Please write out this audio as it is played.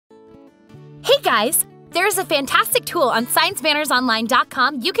Hey guys! There's a fantastic tool on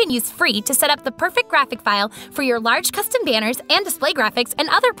ScienceBannersOnline.com you can use free to set up the perfect graphic file for your large custom banners and display graphics and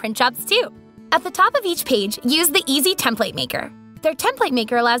other print jobs too. At the top of each page, use the Easy Template Maker. Their template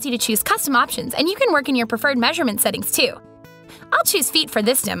maker allows you to choose custom options, and you can work in your preferred measurement settings too. I'll choose feet for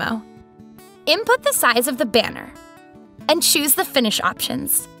this demo. Input the size of the banner and choose the finish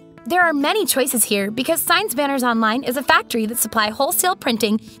options. There are many choices here because Science Banners Online is a factory that supply wholesale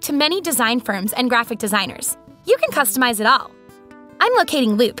printing to many design firms and graphic designers. You can customize it all. I'm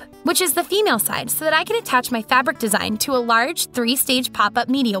locating Loop, which is the female side, so that I can attach my fabric design to a large 3-stage pop-up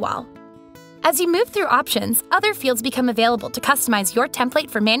media wall. As you move through options, other fields become available to customize your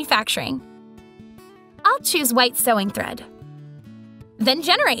template for manufacturing. I'll choose white sewing thread. Then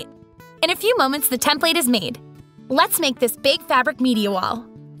generate. In a few moments, the template is made. Let's make this big fabric media wall.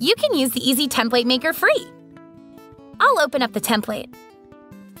 You can use the Easy Template Maker free. I'll open up the template.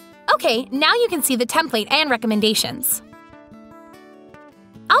 Okay, now you can see the template and recommendations.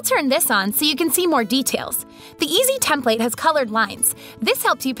 I'll turn this on so you can see more details. The Easy Template has colored lines. This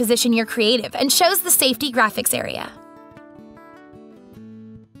helps you position your creative and shows the safety graphics area.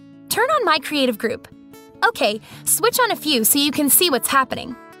 Turn on My Creative Group. Okay, switch on a few so you can see what's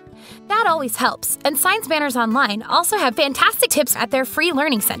happening. That always helps, and Science Banners Online also have fantastic tips at their free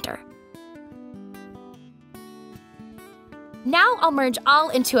learning center. Now I'll merge all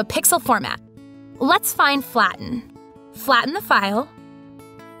into a pixel format. Let's find Flatten. Flatten the file.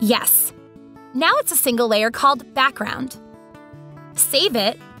 Yes. Now it's a single layer called Background. Save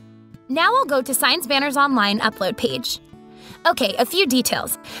it. Now I'll go to Science Banners Online upload page. Okay, a few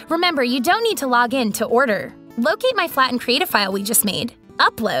details. Remember, you don't need to log in to order. Locate my flattened creative file we just made.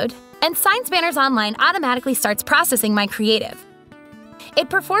 Upload, and Science Banners Online automatically starts processing my creative. It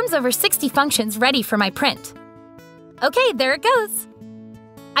performs over 60 functions ready for my print. Okay, there it goes.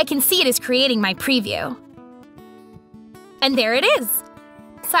 I can see it is creating my preview. And there it is.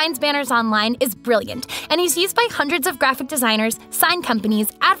 Science Banners Online is brilliant and is used by hundreds of graphic designers, sign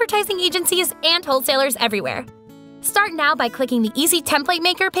companies, advertising agencies, and wholesalers everywhere. Start now by clicking the Easy Template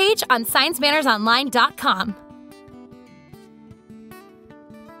Maker page on ScienceBannersOnline.com.